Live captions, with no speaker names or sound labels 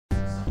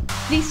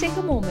Please take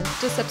a moment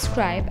to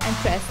subscribe and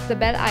press the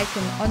bell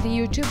icon on the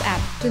YouTube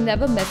app to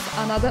never miss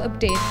another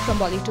update from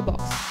Bolly to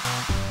Box.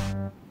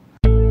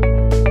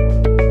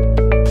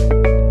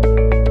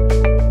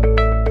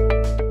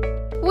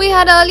 We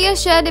had earlier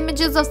shared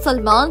images of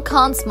Salman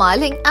Khan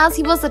smiling as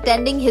he was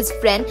attending his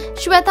friend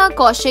Shweta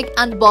Kaushik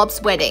and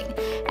Bob's wedding.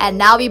 And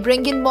now we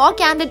bring in more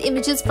candid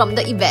images from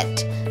the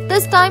event.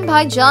 This time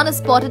Bhaijan is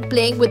spotted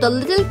playing with a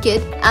little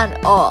kid, and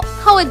oh,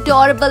 how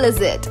adorable is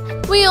it?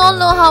 We all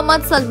know how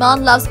much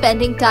Salman loves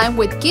spending time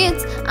with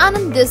kids, and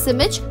in this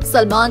image,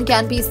 Salman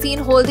can be seen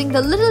holding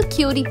the little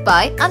cutie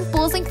pie and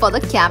posing for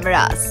the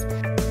cameras.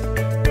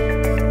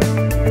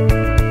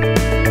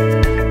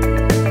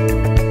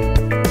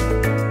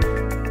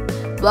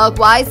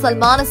 Work-wise,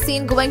 Salman is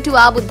seen going to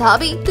Abu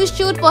Dhabi to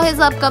shoot for his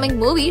upcoming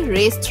movie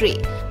Race 3.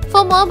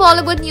 For more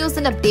Bollywood news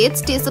and updates,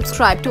 stay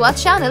subscribed to our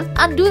channel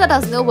and do let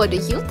us know what do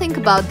you think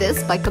about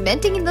this by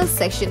commenting in the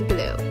section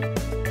below.